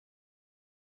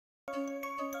So,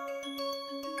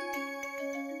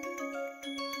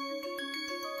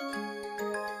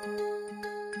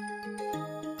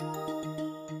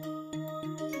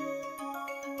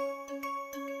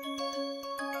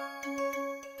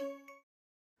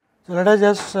 let us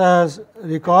just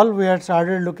recall, we had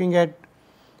started looking at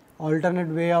alternate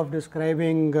way of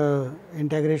describing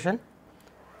integration.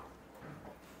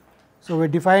 So, we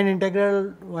defined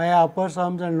integral via upper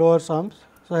sums and lower sums.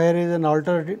 So, here is an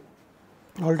alternative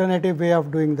way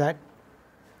of doing that.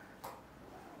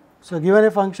 So, given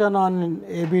a function on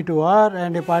a b to r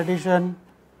and a partition,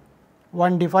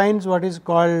 one defines what is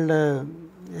called a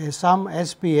sum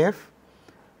SPF.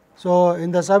 So,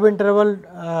 in the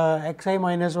subinterval xi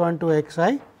minus 1 to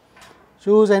xi,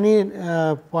 choose any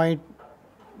point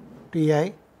ti.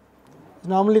 It is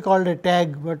normally called a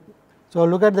tag, but so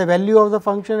look at the value of the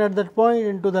function at that point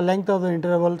into the length of the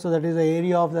interval. So, that is the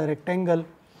area of the rectangle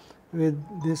with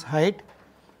this height.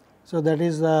 So, that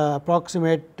is the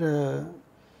approximate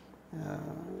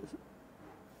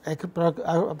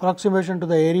approximation to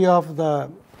the area of the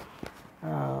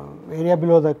area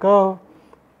below the curve.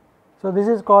 So, this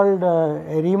is called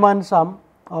a Riemann sum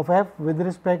of f with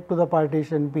respect to the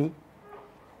partition P,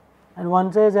 and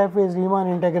one says f is Riemann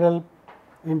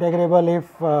integrable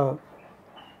if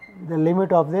the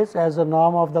limit of this as the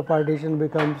norm of the partition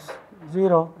becomes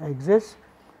 0 exists,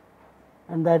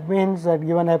 and that means that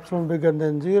given epsilon bigger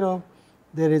than 0,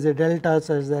 there is a delta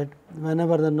such that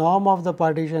whenever the norm of the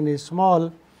partition is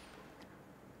small,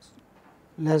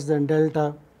 less than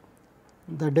delta,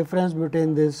 the difference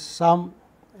between this sum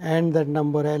and that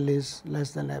number L is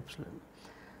less than epsilon.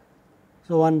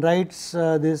 So, one writes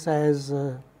this as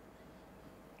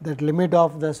that limit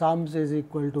of the sums is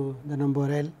equal to the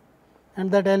number L,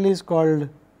 and that L is called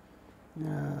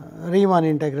Riemann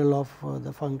integral of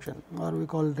the function, or we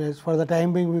call it as, for the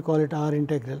time being we call it R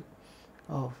integral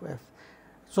of f.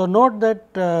 So, note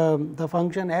that the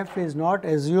function f is not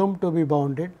assumed to be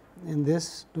bounded in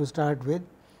this to start with,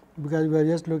 because we are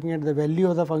just looking at the value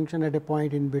of the function at a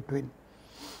point in between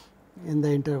in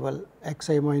the interval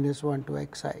xi minus 1 to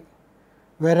xi,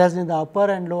 whereas in the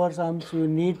upper and lower sums you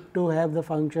need to have the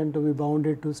function to be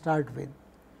bounded to start with.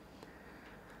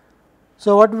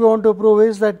 So, what we want to prove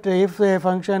is that if a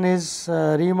function is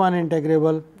Riemann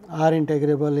integrable, R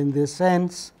integrable in this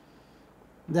sense,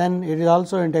 then it is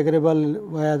also integrable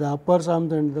via the upper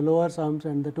sums and the lower sums,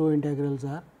 and the two integrals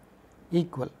are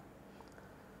equal.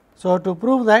 So, to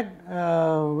prove that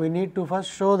we need to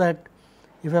first show that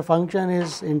if a function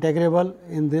is integrable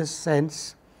in this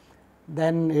sense,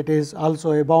 then it is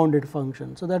also a bounded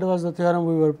function. So, that was the theorem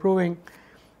we were proving,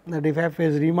 that if f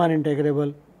is Riemann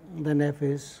integrable, then f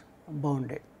is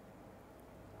bounded.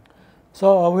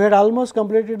 So, we had almost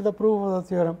completed the proof of the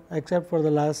theorem except for the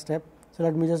last step. So,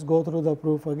 let me just go through the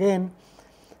proof again.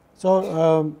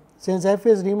 So, since f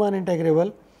is Riemann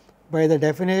integrable, by the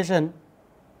definition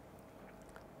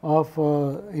of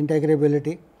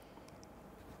integrability,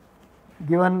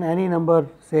 given any number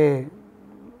say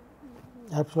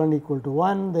epsilon equal to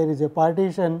 1, there is a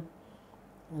partition,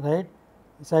 right,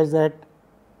 such that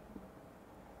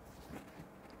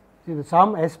the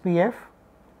sum SPF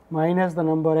minus the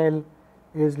number L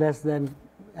is less than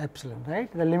epsilon,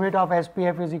 right. The limit of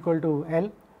SPF is equal to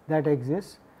L, that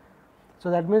exists. So,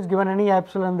 that means given any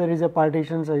epsilon there is a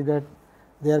partition such that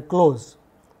they are closed.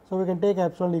 So, we can take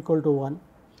epsilon equal to 1.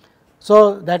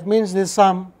 So, that means this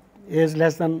sum is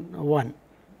less than 1.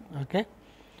 Okay.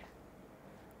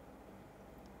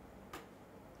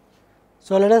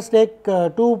 So, let us take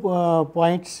two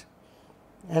points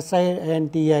S I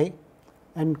and T I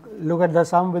and look at the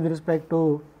sum with respect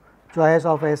to choice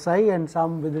of S I and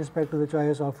sum with respect to the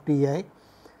choice of T I.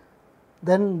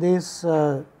 Then this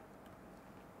the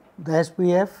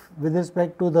SPF with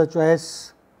respect to the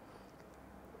choice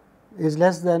is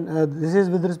less than this is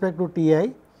with respect to T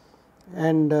I,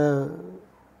 and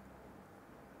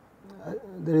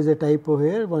there is a typo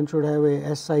here, one should have a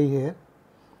S I here.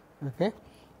 Okay.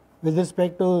 With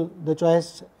respect to the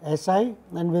choice S I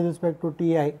and with respect to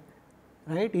T I,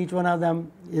 right, each one of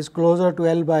them is closer to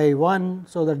L by 1.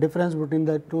 So, the difference between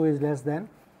the two is less than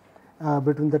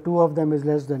between the two of them is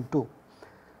less than 2.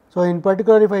 So, in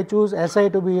particular if I choose S I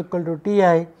to be equal to T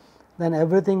I, then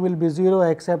everything will be 0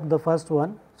 except the first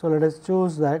one. So, let us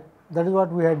choose that, that is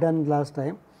what we had done last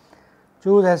time.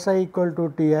 Choose S I equal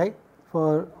to T I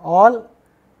for all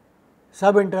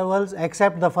subintervals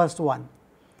except the first one.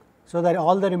 So, that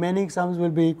all the remaining sums will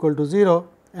be equal to 0,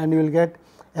 and you will get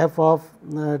f of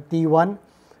T 1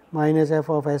 minus f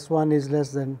of S 1 is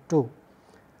less than 2.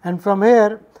 And from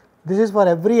here this is for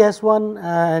every S 1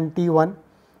 and T 1,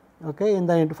 okay, in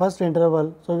the first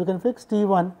interval. So, we can fix T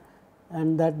 1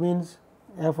 and that means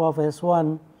f of S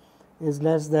 1 is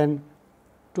less than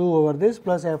 2 over this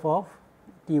plus f of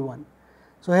T 1.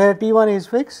 So, here T 1 is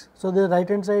fixed. So, the right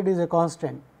hand side is a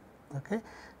constant. Okay.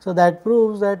 So, that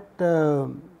proves that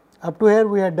up to here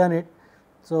we had done it.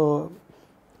 So,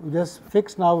 we just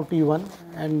fix now T 1,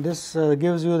 and this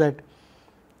gives you that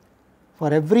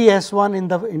for every S 1 in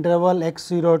the interval x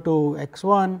 0 to x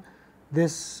 1,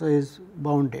 this is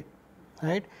bounded,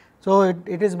 right. So,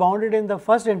 it is bounded in the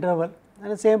first interval,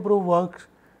 and the same proof works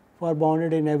for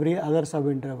bounded in every other sub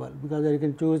interval, because you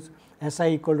can choose S I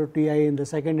equal to T I in the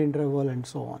second interval and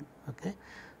so on. Okay.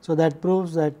 So, that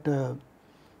proves that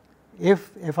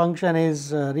if a function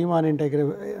is Riemann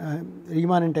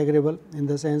integrable in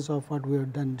the sense of what we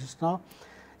have done just now,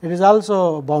 it is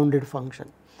also a bounded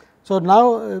function. So,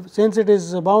 now since it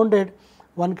is bounded,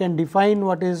 one can define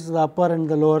what is the upper and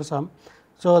the lower sum.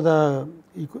 So,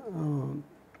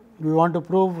 we want to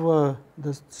prove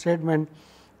the statement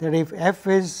that if f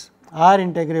is R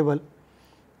integrable,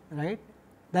 right,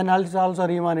 then it is also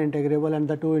Riemann integrable, and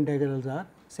the two integrals are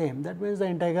same. That means, the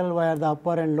integral via the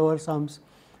upper and lower sums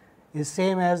is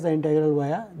same as the integral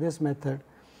via this method,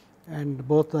 and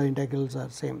both the integrals are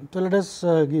same. So, let us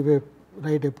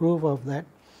write a proof of that.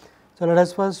 So, let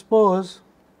us first suppose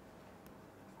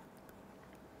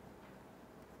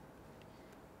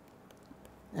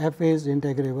f is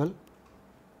integrable.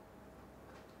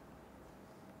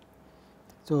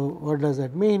 So, what does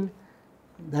that mean?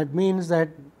 That means that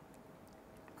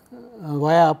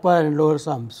via upper and lower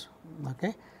sums.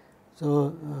 Okay.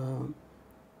 So,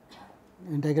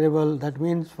 integrable, that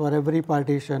means for every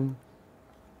partition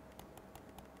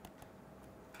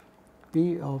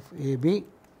P of A B,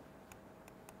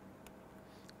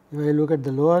 if I look at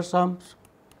the lower sums,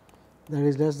 that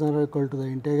is less than or equal to the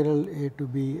integral A to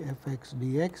B f x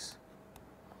dx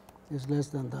is less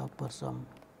than the upper sum.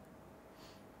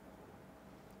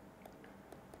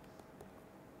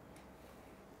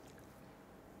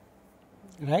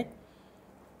 Right.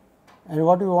 And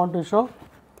what we want to show?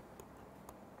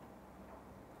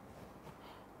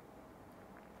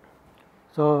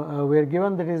 So, we are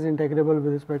given that it is integrable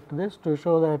with respect to this. To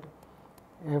show that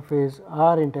f is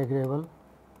R integrable,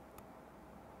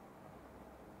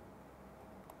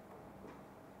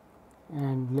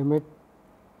 and limit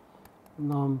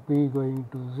norm p going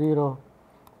to 0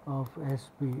 of S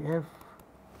P f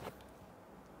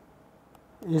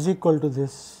is equal to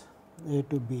this A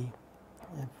to B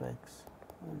f x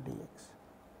dx.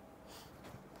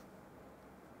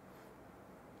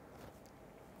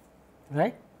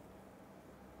 Right.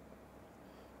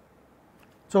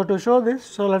 So, to show this,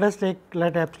 so let us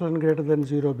let epsilon greater than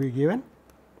 0 be given,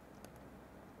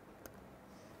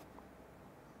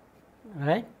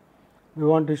 right. We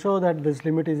want to show that this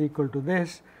limit is equal to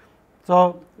this.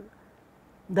 So,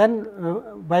 then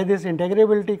by this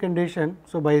integrability condition,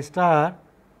 so by star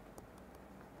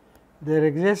there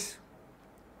exists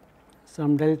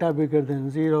some delta bigger than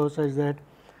 0, such that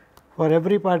for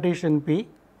every partition P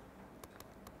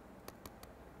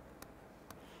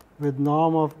with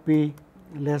norm of P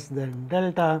less than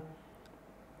delta,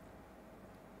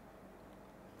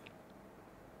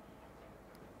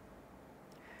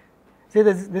 see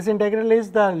this integral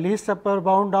is the least upper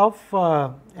bound of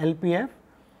LPF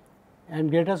and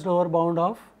greatest lower bound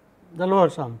of the lower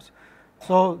sums.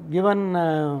 So, given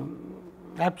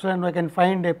epsilon, I can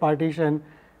find a partition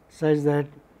such that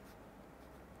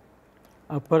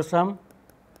upper sum,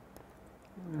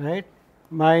 right,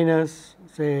 minus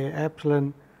say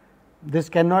epsilon, this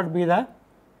cannot be the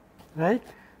right.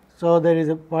 So, there is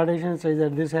a partition such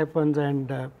that this happens,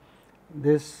 and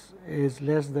this is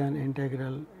less than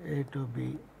integral A to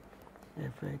B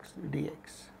f x dx.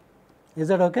 Is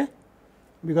that okay?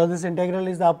 Because this integral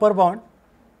is the upper bound,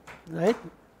 right,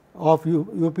 of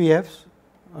UPFs.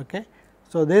 Okay.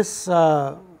 So, this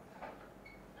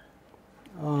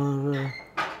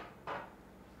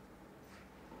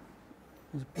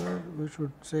we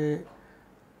should say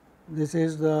this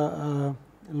is the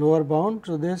lower bound.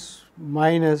 So, this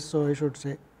minus, so I should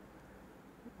say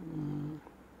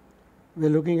we are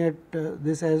looking at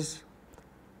this as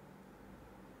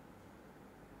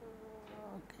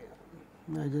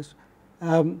I just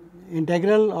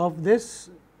integral of this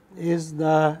is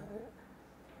the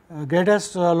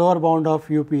greatest lower bound of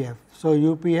UPF. So,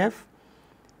 UPF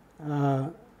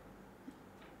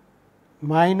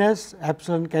minus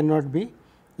epsilon cannot be,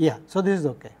 yeah. So, this is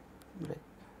okay, right.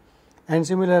 And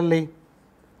similarly,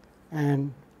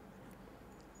 and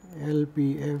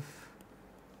LPF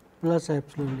plus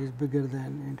epsilon is bigger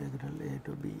than integral A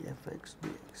to B f x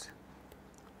dx.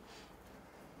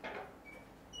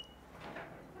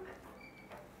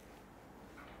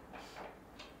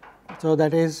 So,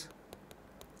 that is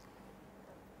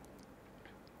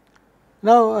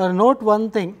now note one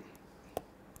thing.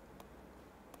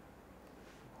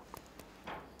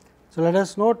 So, let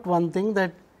us note one thing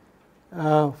that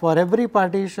for every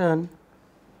partition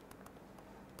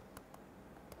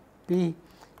P,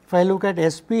 if I look at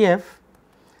SPF,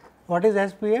 what is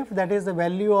SPF? That is the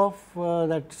value of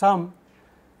that sum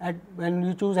at when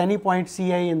you choose any point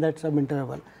C I in that sum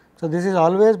interval. So, this is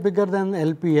always bigger than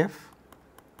LPF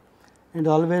and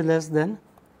always less than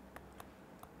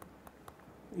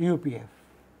UPF,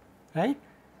 right,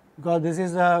 because this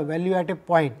is a value at a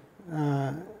point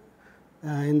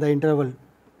in the interval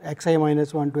x I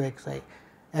minus 1 to x I.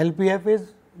 LPF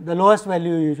is the lowest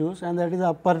value you choose and that is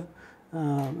upper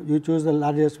you choose the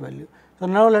largest value. So,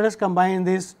 now let us combine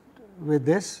this with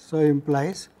this. So,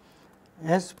 implies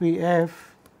SPF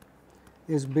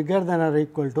is bigger than or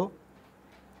equal to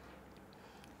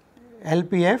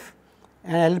LPF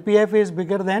and LPF is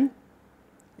bigger than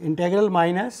integral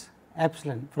minus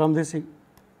epsilon from this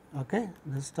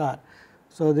this star.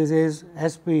 So, this is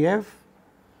SPF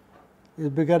is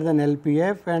bigger than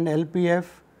LPF and LPF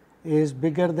is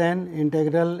bigger than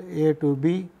integral a to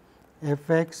b f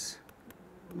x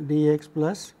dx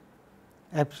plus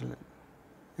epsilon.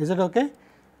 Is it okay?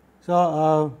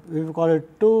 So, we will call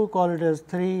it 2, call it as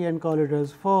 3 and call it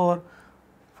as 4.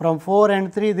 From 4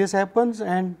 and 3 this happens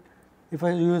and if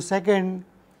I use second,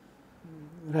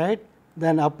 right,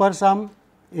 then upper sum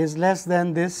is less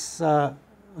than this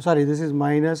sorry, this is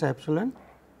minus epsilon,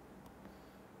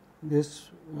 this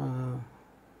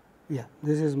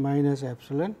this is minus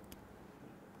epsilon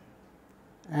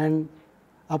and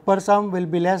upper sum will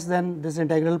be less than this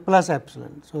integral plus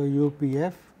epsilon. So,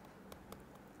 UPF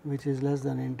which is less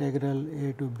than integral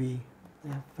a to b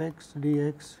f x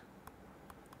dx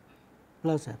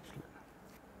plus epsilon,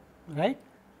 right.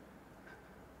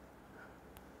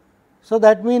 So,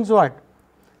 that means what?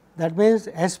 That means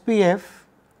SPF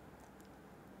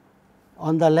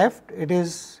on the left it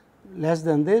is less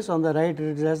than this, on the right it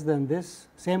is less than this,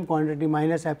 same quantity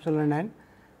minus epsilon and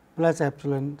plus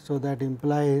epsilon. So, that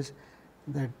implies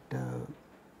that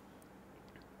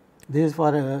this is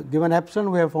for a given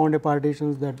epsilon we have found a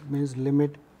partition, that means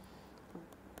limit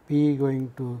p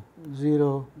going to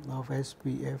 0 of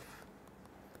SPF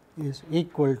is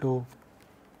equal to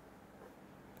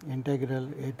integral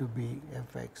a to b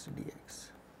f x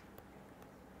dx.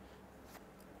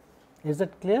 Is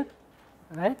that clear?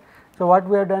 Right. So, what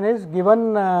we have done is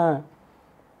given that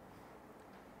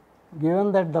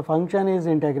the function is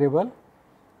integrable,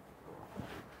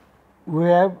 we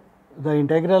have the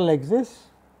integral exists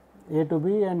a to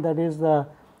b and that is the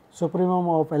supremum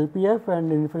of LPF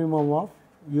and infimum of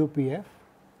UPF,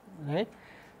 right.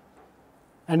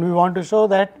 And we want to show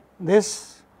that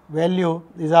this value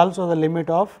is also the limit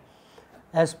of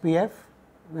SPF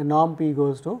when norm p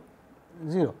goes to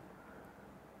 0.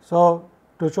 So,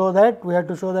 to show that we have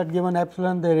to show that given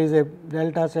epsilon there is a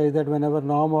delta such that whenever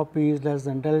norm of p is less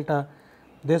than delta,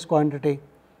 this quantity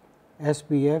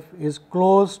SPF is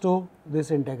close to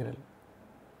this integral,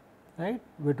 right,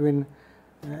 between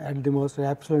at the most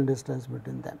epsilon distance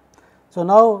between them. So,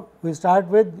 now we start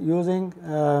with using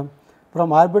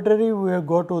from arbitrary we will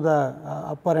go to the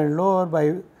upper and lower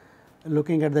by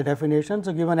looking at the definition.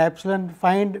 So, given epsilon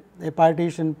find a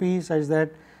partition P such that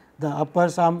the upper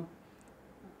sum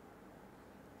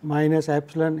minus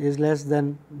epsilon is less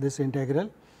than this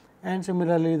integral and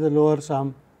similarly the lower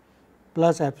sum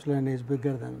plus epsilon is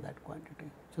bigger than that quantity.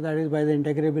 So, that is by the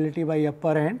integrability by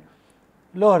upper and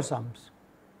lower sums,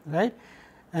 right.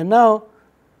 And now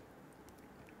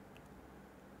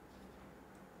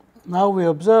we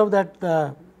observe that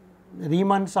the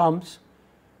Riemann sums,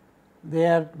 they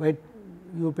are by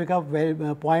you pick up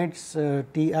points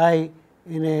T I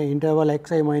in a interval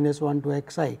x I minus 1 to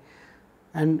x I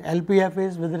and LPF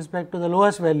is with respect to the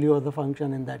lowest value of the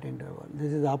function in that interval.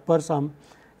 This is the upper sum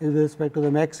is with respect to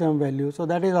the maximum value. So,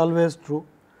 that is always true.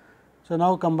 So,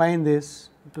 now combine this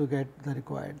to get the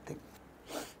required thing.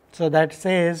 So, that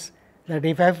says that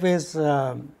if f is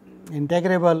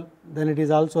integrable, then it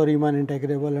is also Riemann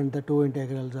integrable and the two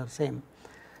integrals are same.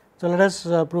 So, let us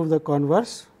prove the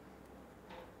converse.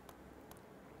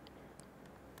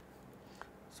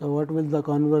 So, what will the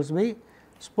converse be?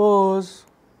 Suppose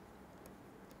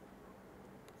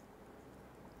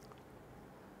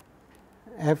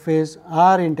f is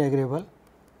R integrable,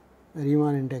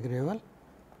 Riemann integrable.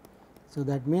 So,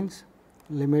 that means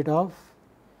limit of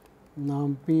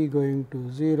norm p going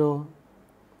to 0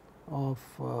 of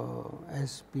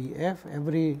SPF,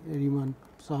 every Riemann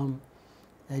sum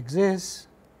exists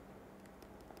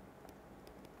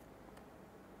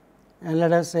and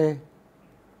let us say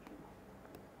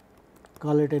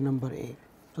call it a number a.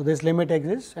 So, this limit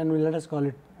exists and we let us call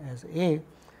it as a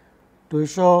to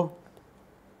show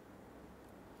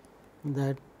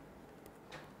that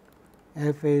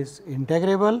f is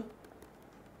integrable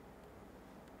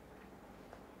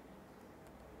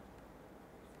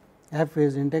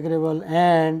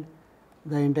and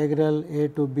the integral a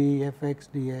to b f x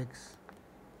dx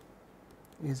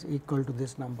is equal to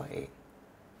this number a.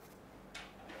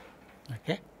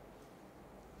 Okay.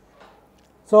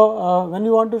 So, when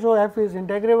you want to show f is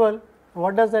integrable,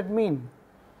 what does that mean?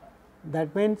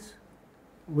 That means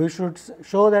we should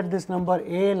show that this number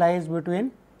a lies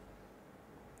between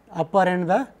upper and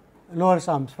the lower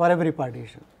sums for every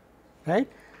partition, right.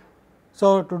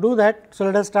 So, to do that, so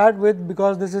let us start with,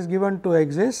 because this is given to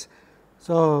exist.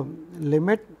 So,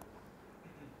 limit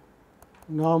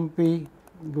norm p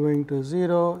going to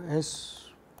 0 S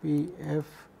p f,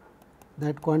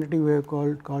 that quantity we have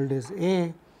called as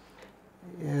a,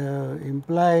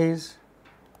 implies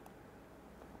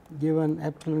given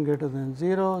epsilon greater than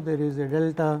 0, there is a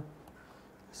delta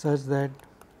such that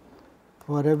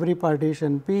for every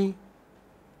partition p,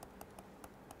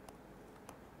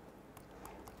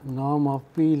 norm of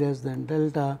p less than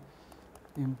delta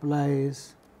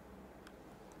implies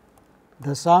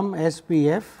the sum S p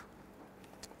f,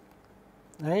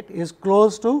 right, is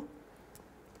close to,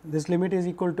 this limit is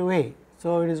equal to a.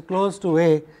 So, it is close to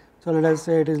a. So, let us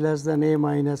say it is less than a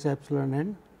minus epsilon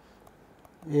and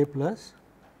a plus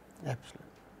epsilon,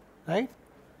 right.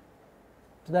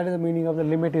 So, that is the meaning of the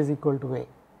limit is equal to a.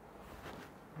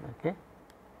 Okay.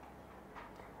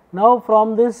 Now,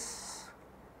 from this,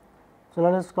 so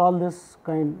let us call this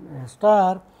kind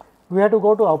star, we have to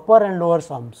go to upper and lower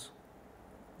sums,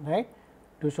 right,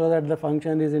 to show that the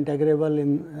function is integrable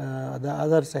in the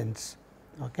other sense.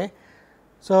 Okay.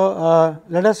 So,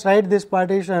 let us write this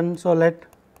partition. So, let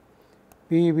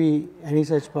P be any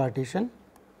such partition.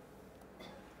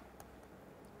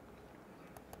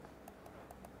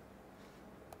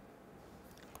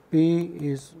 P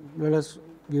is, let us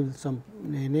give some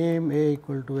name, a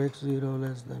equal to x 0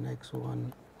 less than x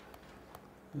 1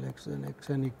 less than x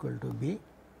n equal to b.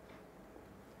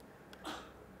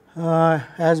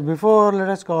 As before, let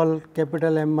us call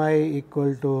capital M I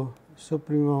equal to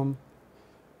supremum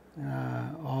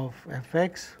of f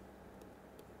x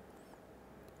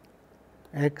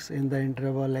in the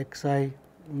interval x I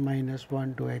minus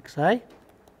 1 to x I,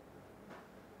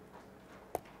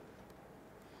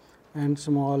 and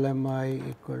small m I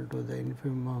equal to the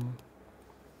infimum,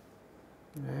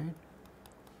 right,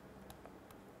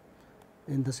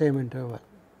 in the same interval.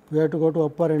 We have to go to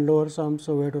upper and lower sums.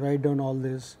 So, we have to write down all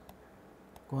these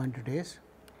quantities,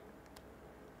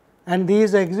 and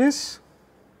these exist.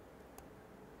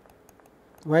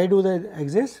 Why do they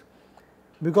exist?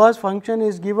 Because function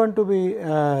is given to be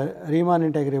Riemann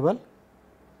integrable.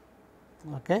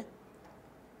 Okay.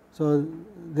 So,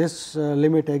 this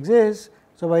limit exists.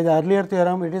 So, by the earlier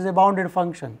theorem, it is a bounded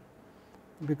function,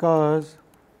 because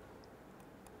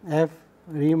f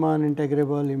Riemann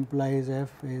integrable implies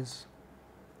f is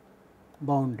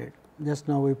bounded. Just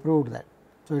now we proved that.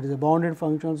 So, it is a bounded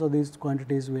function. So, these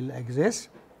quantities will exist,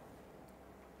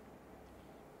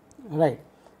 right,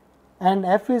 and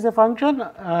f is a function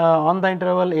on the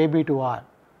interval a b to r.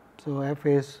 So, f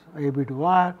is a b to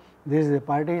r, this is a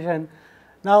partition.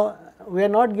 Now, we are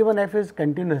not given f is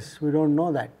continuous, we do not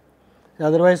know that.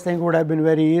 Otherwise, things would have been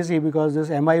very easy, because this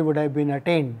m I would have been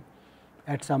attained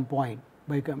at some point,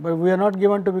 but we are not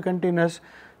given to be continuous.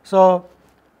 So,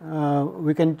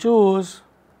 we can choose,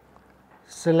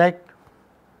 select,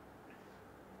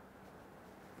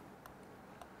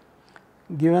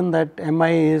 given that m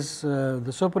I is the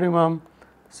supremum,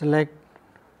 select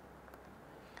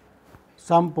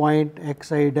some point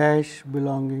x I dash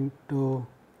belonging to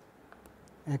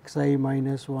x I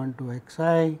minus 1 to x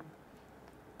I,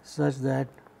 such that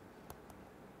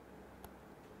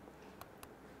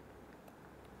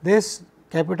this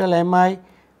capital M I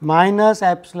minus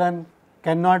epsilon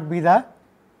cannot be the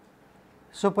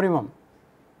supremum.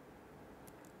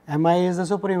 M I is the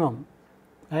supremum,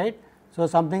 right. So,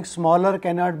 something smaller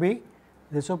cannot be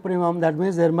the supremum. That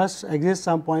means, there must exist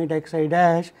some point x I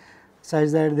dash such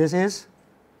that this is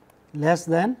less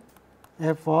than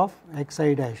f of x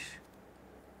I dash.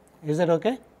 Is that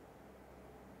okay?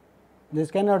 This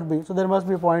cannot be. So, there must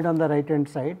be a point on the right hand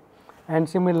side, and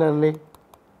similarly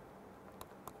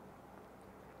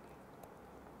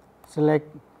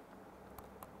select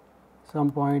some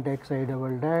point x I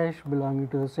double dash belonging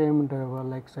to the same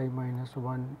interval x I minus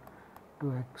 1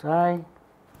 to x I,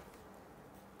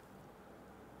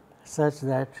 such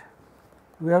that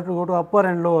we have to go to upper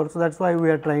and lower. So, that is why we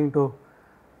are trying to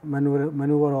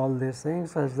maneuver all these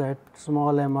things such that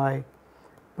small m I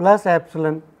plus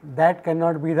epsilon, that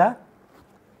cannot be the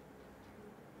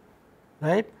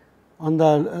right on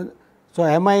the. So,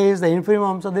 m I is the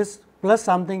infimum. So, this plus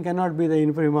something cannot be the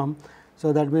infimum.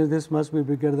 So, that means this must be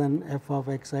bigger than f of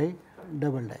x I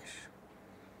double dash.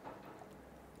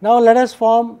 Now, let us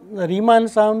form the Riemann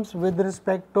sums with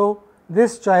respect to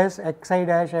this choice x I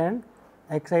dash and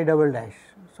x I double dash.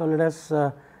 So, let us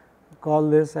call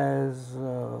this as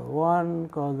 1,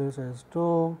 call this as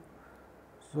 2.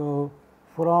 So,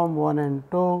 from 1 and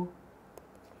 2,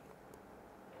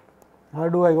 how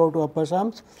do I go to upper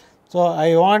sums? So,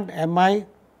 I want m I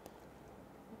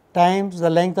times the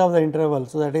length of the interval.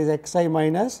 So, that is x I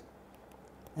minus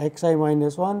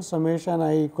 1 summation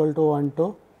I equal to 1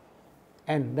 to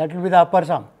n, that will be the upper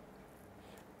sum.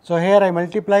 So, here I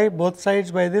multiply both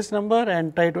sides by this number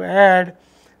and try to add.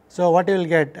 So, what you will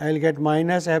get? I will get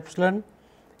minus epsilon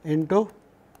into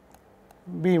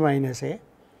b minus a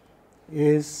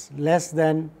is less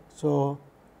than. So,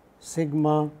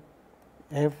 sigma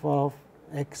f of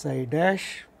x I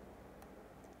dash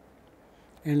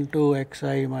into x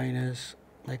I minus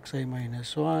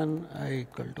 1 I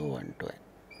equal to 1 to n,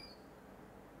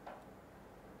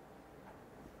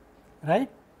 right.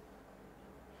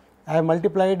 I have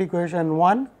multiplied equation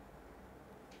 1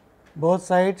 both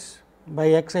sides by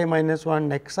x I minus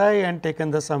 1 x I and taken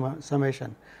the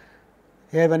summation.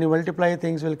 Here when you multiply,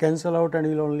 things will cancel out and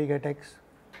you will only get x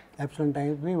epsilon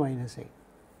times b minus a,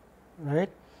 right.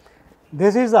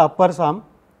 This is the upper sum.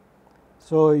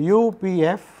 So, u p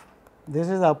f, this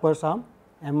is the upper sum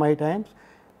m I times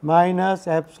minus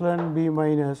epsilon b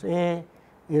minus a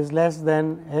is less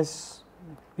than s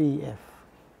p f,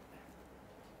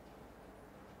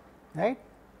 right.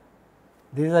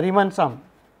 This is a Riemann sum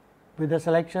with the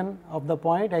selection of the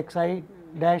point x I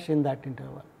dash in that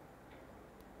interval.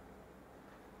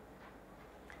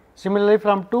 Similarly,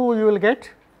 from 2 you will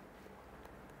get,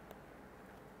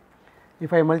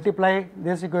 if I multiply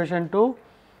this equation 2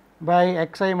 by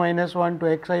x I minus 1 to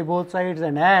x I both sides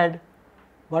and add,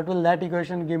 what will that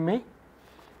equation give me?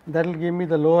 That will give me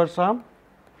the lower sum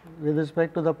with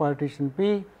respect to the partition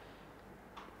P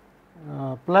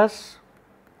plus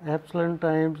epsilon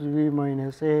times v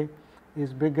minus a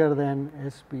is bigger than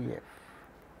S P f,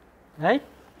 right.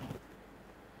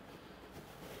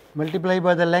 Multiply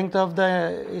by the length of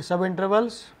the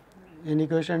subintervals in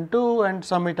equation 2 and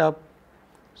sum it up.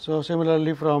 So,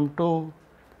 similarly, from 2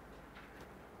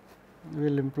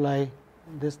 will imply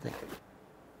this thing.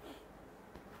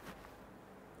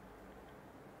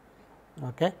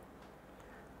 Okay.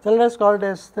 So, let us call it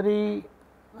as 3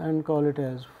 and call it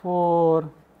as 4.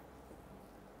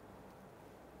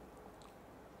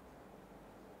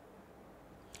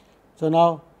 So,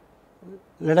 now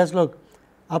let us look,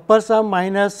 upper sum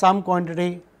minus some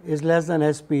quantity is less than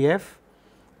S P f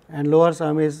and lower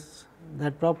sum is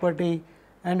that property,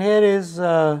 and here is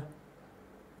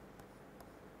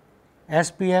S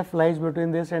P f lies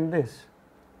between this and this,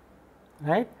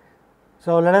 right.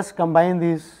 So, let us combine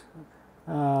these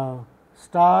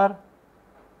star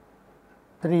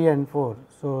 3 and 4.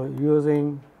 So,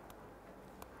 using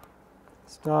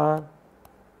star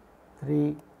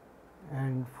 3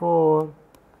 and 4,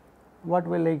 what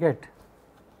will I get?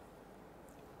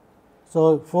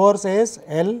 So, 4 says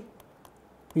L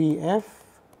P f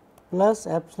plus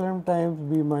epsilon times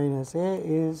b minus a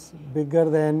is bigger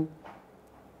than.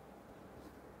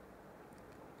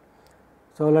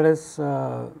 So, let us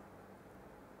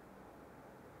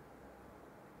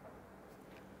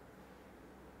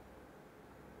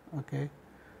okay,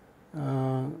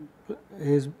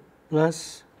 is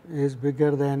plus is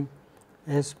bigger than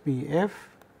S P f,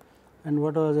 and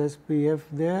what was S P f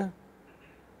there?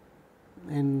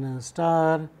 In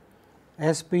star,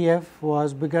 S P f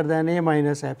was bigger than a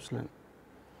minus epsilon,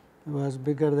 was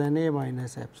bigger than a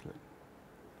minus epsilon,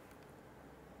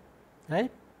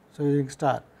 right. So, using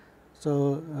star.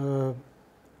 So,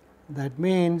 that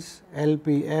means L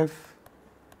P f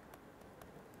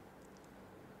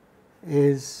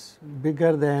is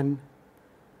bigger than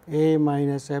a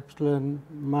minus epsilon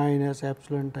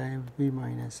times b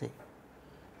minus a.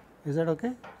 Is that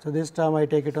okay? So, this term I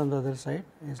take it on the other side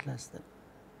is less than.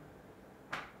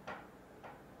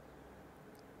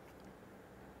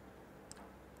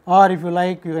 Or if you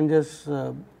like, you can just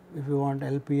if you want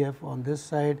L P f on this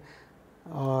side,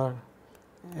 or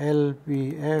L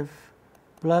P f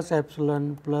plus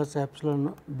epsilon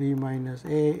b minus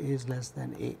a is less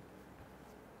than a.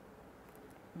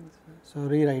 So,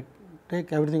 rewrite,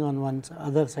 take everything on one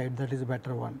other side, that is a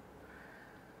better one.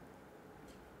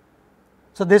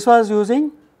 So, this was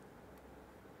using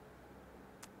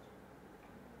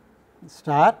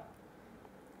star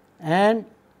and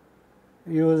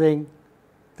using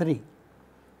 3.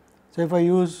 So, if I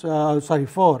use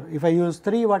 4, if I use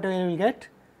 3, what I will get?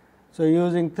 So,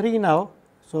 using 3 now,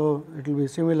 so it will be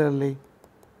similarly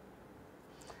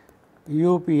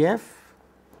UPF.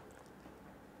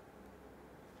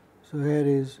 So, here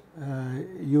is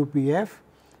UPF,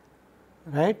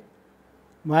 right,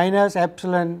 minus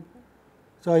epsilon.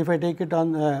 So, if I take it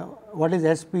on what is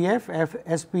SPF?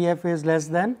 SPF is less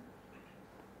than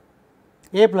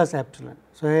A plus epsilon.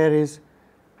 So, here is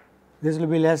this will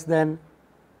be less than,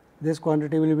 this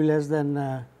quantity will be less than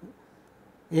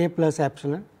A plus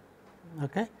epsilon.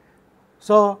 Okay.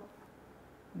 So,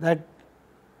 that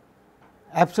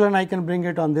epsilon I can bring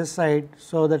it on this side.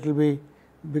 So, that will be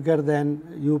bigger than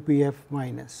UPF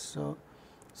minus. So,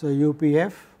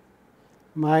 UPF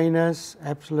minus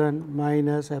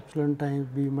epsilon times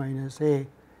B minus A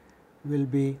will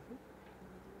be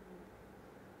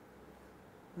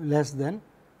less than,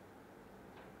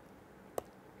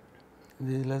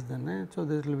 this is less than A. So,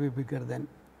 this will be bigger than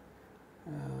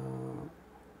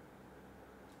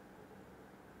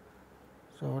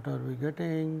so, what are we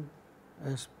getting?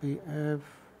 SPF,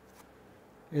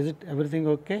 is it everything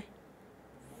okay?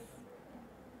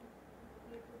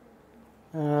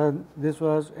 This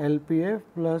was LPF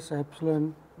plus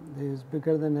epsilon is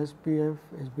bigger than SPF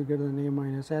is bigger than A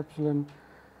minus epsilon.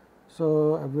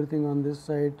 So, everything on this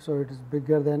side. So, it is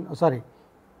bigger than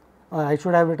I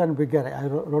should have written bigger, I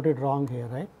wrote it wrong here,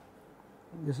 right.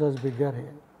 This was bigger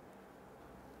here,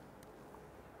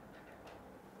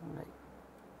 right.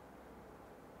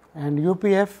 And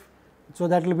UPF, so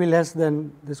that will be less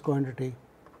than this quantity,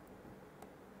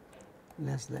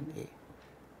 less than A.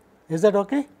 Is that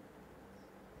okay?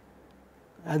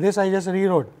 This I just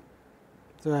rewrote.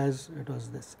 So, as it was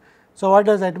this. So, what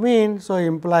does that mean? So,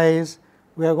 implies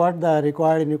we have got the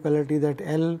required inequality that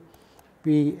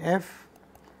LPF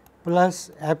plus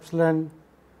epsilon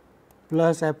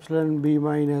B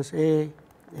minus A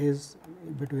is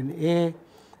between A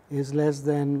is less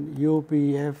than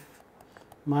UPF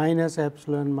minus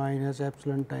epsilon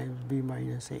times B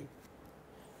minus A.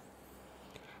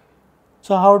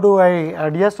 So, how do I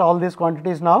adjust all these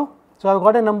quantities now? So, I have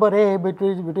got a number A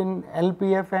between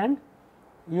LPF and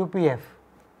UPF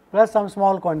plus some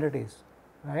small quantities,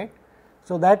 right.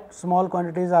 So, that small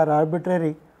quantities are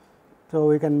arbitrary. So,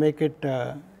 we can make it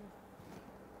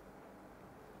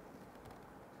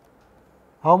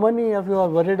how many of you are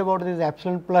worried about this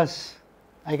epsilon plus?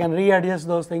 I can readjust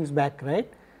those things back, right.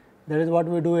 That is what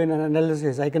we do in an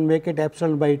analysis. I can make it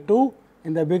epsilon by 2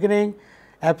 in the beginning,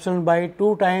 epsilon by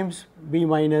 2 times B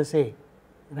minus A,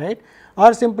 right,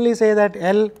 or simply say that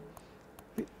L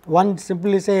 1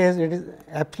 simply says it is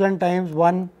epsilon times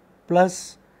 1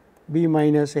 plus B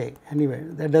minus A, anyway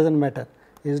that does not matter,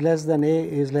 is less than A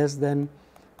is less than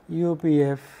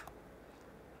UPF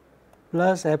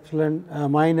plus epsilon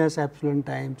minus epsilon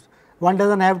times. One does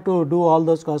not have to do all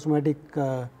those cosmetic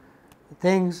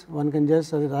things, one can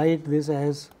just write this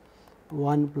as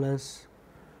 1 plus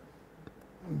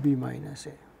B minus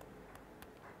A.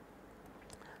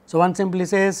 So, one simply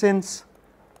says since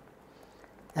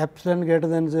epsilon greater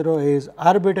than 0 is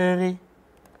arbitrary,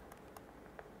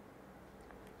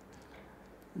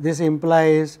 this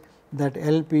implies that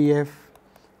LPF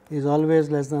is always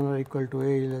less than or equal to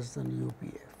A less than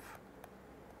UPF.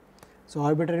 So,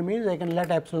 arbitrary means I can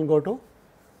let epsilon go to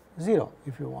 0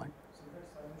 if you want.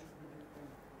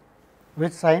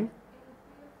 Which sign?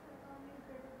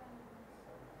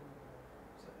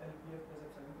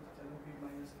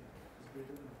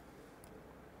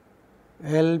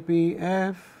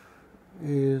 LPF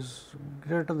is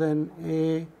greater than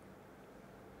A.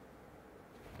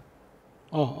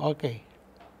 Oh, okay.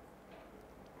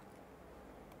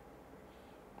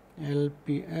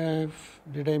 LPF,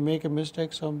 did I make a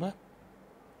mistake somewhere?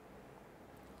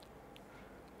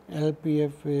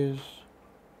 LPF is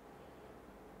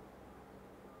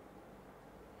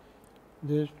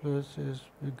this plus is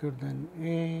bigger than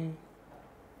A.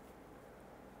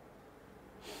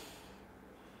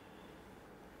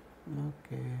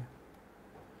 Okay.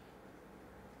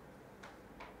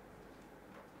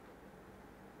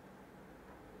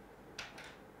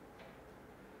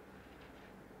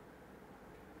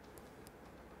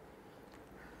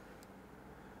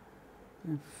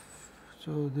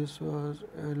 So, this was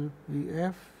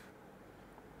LPF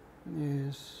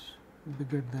is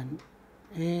bigger than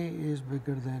A is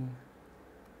bigger than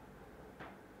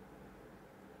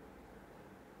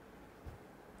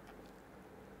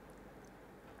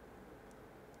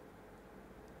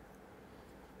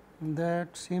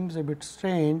that seems a bit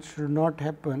strange, should not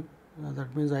happen.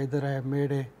 That means either I have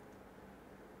made a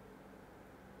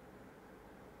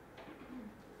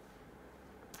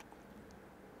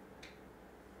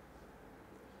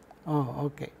Oh,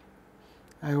 okay.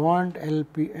 I want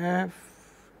LPF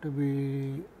to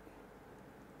be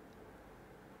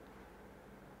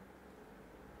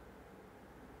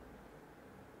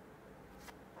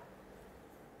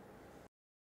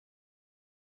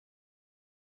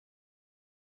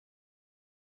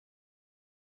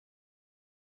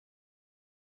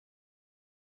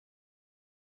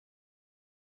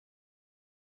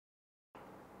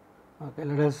okay.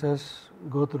 Let us just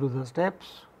go through the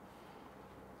steps.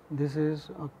 This is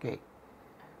okay.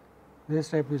 This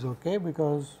step is okay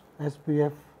because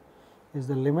SPF is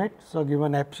the limit. So,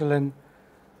 given epsilon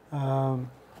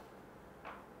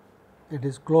it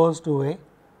is close to A.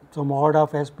 So, mod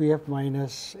of SPF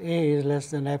minus A is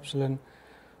less than epsilon.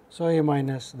 So, A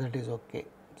minus, that is okay.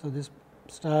 So, this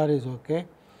star is okay.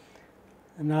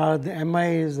 Now, the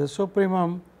Mi is the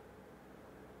supremum.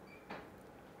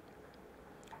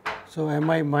 So,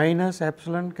 Mi minus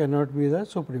epsilon cannot be the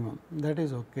supremum, that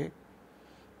is okay.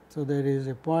 So, there is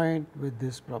a point with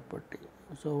this property.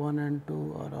 So, 1 and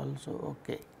 2 are also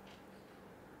okay.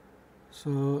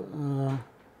 So,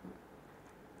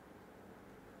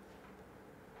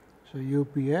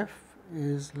 UPF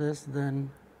is less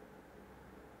than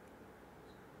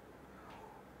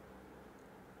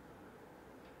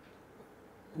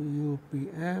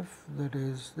UPF, that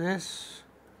is this.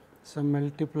 So,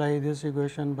 multiply this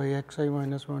equation by xi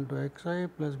minus 1 to xi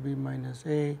plus b minus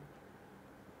a,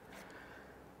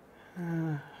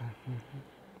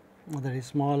 that is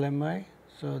small mi.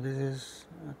 So, this is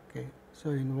okay. So,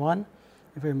 in 1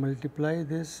 if I multiply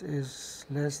this is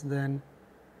less than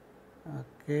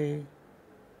okay.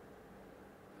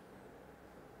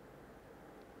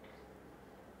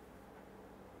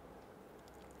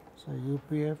 So,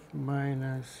 UPF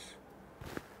minus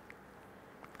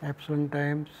epsilon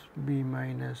times b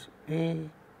minus a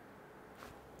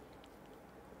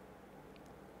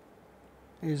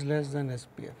is less than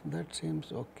SPF, that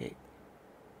seems okay.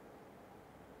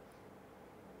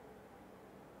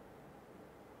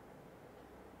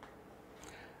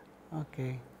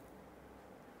 Okay.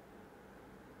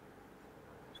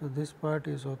 So, this part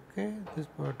is okay, this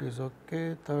part is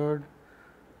okay, third.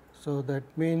 So, that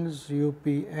means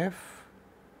UPF.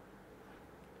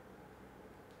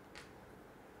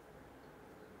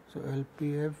 So,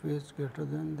 LPF is greater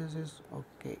than this is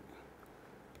okay.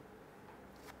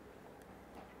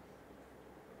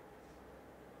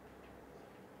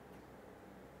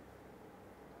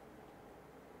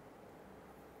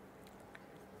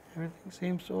 Everything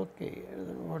seems okay.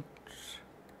 What?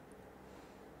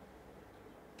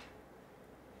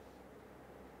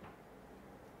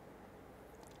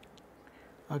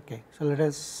 Okay. So, let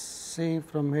us see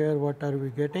from here what are we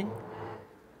getting.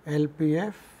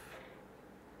 LPF,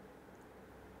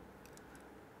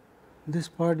 this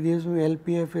part gives me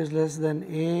LPF is less than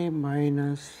A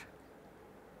minus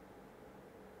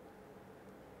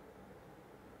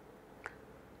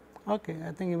okay.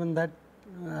 I think even that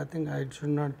I think I should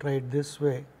not write this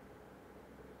way.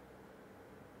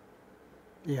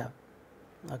 Yeah,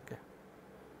 okay.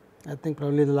 I think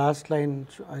probably the last line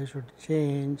I should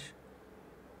change.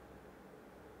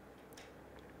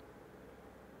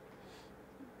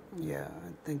 Yeah,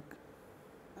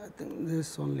 I think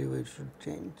this only we should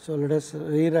change. So, let us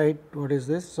rewrite what is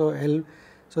this. So,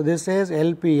 so this says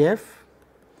LPF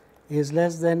is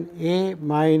less than A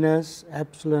minus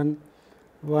epsilon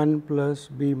 1 plus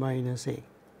B minus A,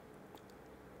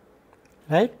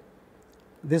 right,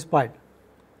 this part.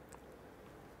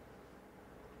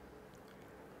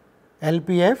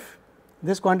 LPF,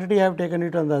 this quantity I have taken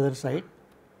it on the other side.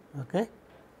 Okay.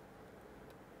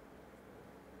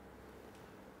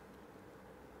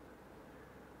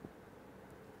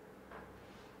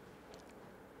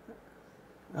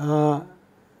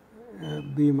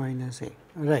 B minus A,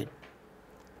 right.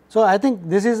 So, I think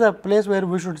this is a place where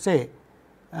we should say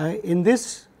in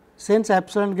this since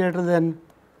epsilon greater than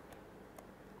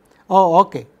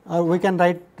okay, we can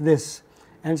write this,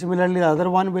 and similarly the other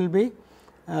one will be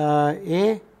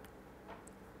A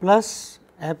plus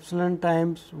epsilon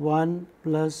times 1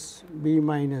 plus B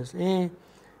minus A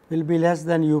will be less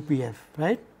than UPF,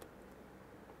 right.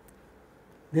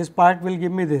 This part will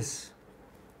give me this.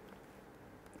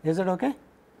 Is it okay?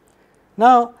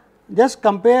 Now, just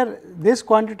compare this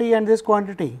quantity and this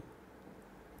quantity.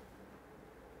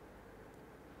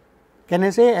 Can I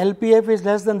say LPF is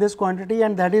less than this quantity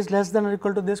and that is less than or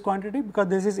equal to this quantity, because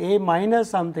this is A minus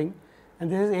something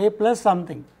and this is A plus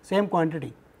something, same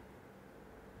quantity,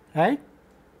 right,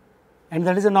 and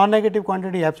that is a non-negative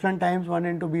quantity epsilon times 1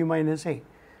 into B minus A.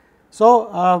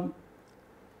 So,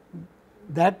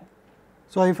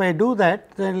 so if I do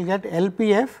that, then I will get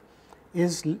LPF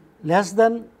is less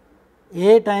than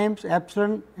a times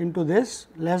epsilon into this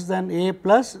less than a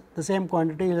plus the same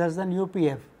quantity less than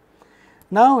UPF.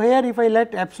 Now, here if I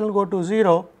let epsilon go to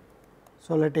 0,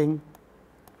 so letting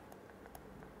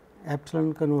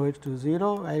epsilon converge to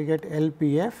 0, I will get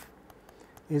LPF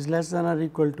is less than or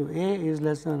equal to A is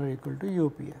less than or equal to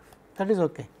UPF. That is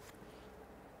okay.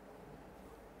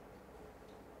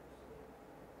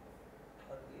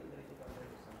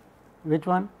 Which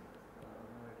one?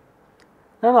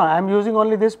 No, I am using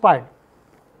only this part.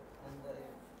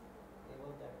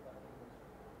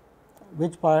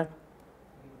 Which part?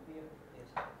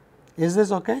 Is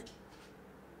this okay?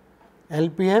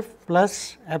 LPF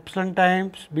plus epsilon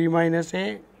times B minus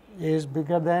A is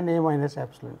bigger than A minus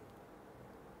epsilon.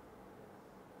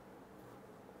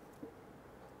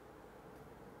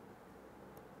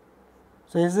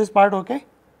 So, is this part okay?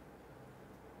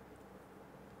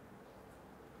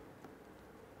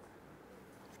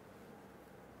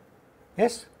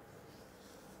 Yes?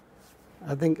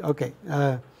 I think okay.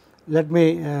 Let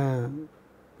me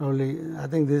probably, I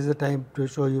think this is the time to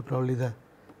show you probably the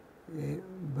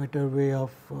better way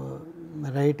of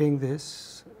writing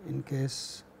this in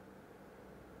case.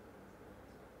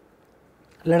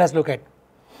 Let us look at,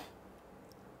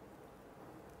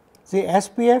 see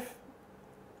SPF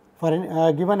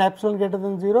for given epsilon greater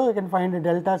than 0, you can find a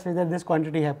delta such that this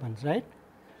quantity happens, right.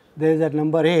 There is that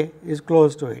number A is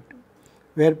close to it,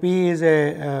 where P is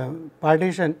a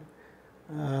partition.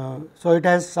 So, it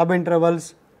has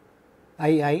subintervals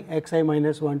I xi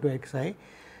minus 1 to xi.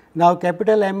 Now,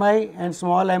 capital Mi and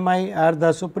small mi are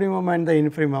the supremum and the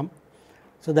infimum.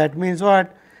 So, that means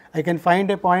what? I can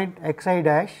find a point xi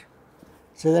dash,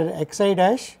 so that xi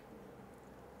dash,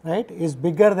 right, is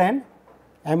bigger than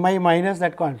Mi minus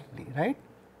that quantity, right,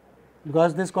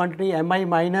 because this quantity Mi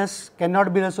minus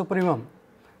cannot be the supremum.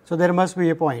 So, there must be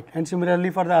a point, and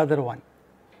similarly for the other one,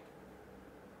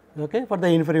 okay, for the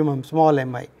infimum small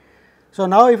mi. So,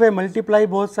 now if I multiply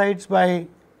both sides by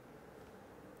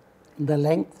the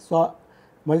length, so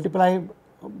multiply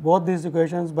both these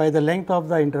equations by the length of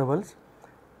the intervals.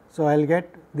 So, I will get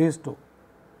these two,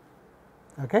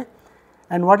 okay.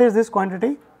 And what is this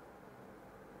quantity?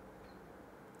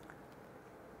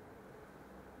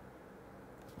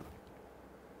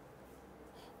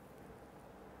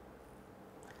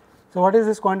 So, what is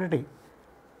this quantity?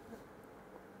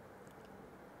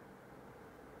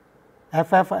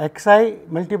 F xi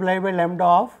multiplied by lambda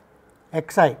of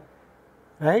xi,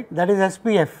 right, that is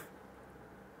SPF,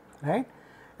 right,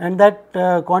 and that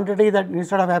quantity that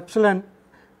instead of epsilon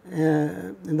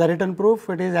in the written proof,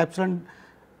 it is epsilon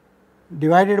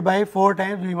divided by 4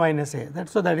 times V minus A,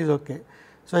 so that is okay.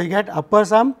 So, you get upper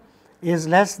sum is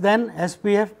less than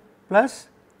SPF plus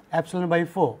epsilon by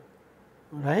 4,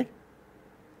 right,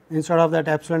 instead of that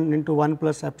epsilon into 1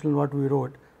 plus epsilon what we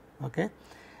wrote, okay.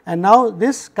 And now,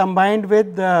 this combined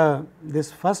with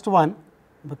this first one,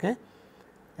 okay,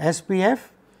 SPF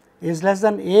is less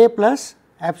than A plus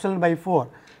epsilon by 4.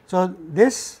 So,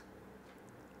 this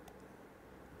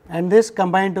and this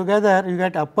combined together, you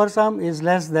get upper sum is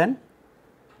less than,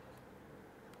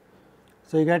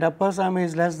 so you get upper sum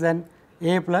is less than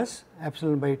A plus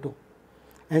epsilon by 2,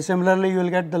 and similarly you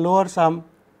will get the lower sum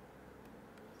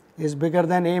is bigger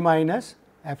than A minus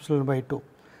epsilon by 2.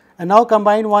 And now,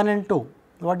 combine 1 and 2.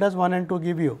 What does 1 and 2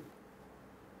 give you?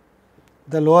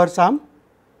 The lower sum,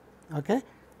 okay.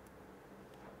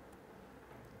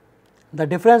 The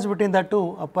difference between the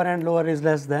two, upper and lower, is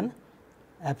less than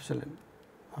epsilon,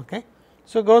 okay.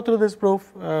 So, go through this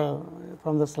proof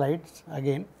from the slides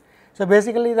again. So,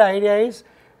 basically the idea is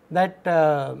that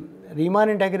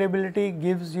Riemann integrability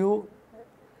gives you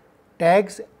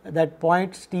tags that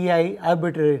points Ti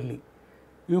arbitrarily.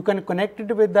 You can connect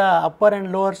it with the upper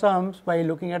and lower sums by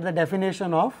looking at the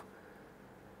definition of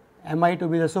Mi to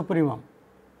be the supremum,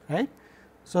 right.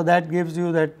 So, that gives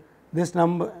you that this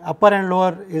number upper and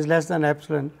lower is less than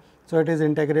epsilon. So, it is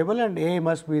integrable and A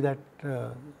must be that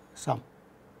sum.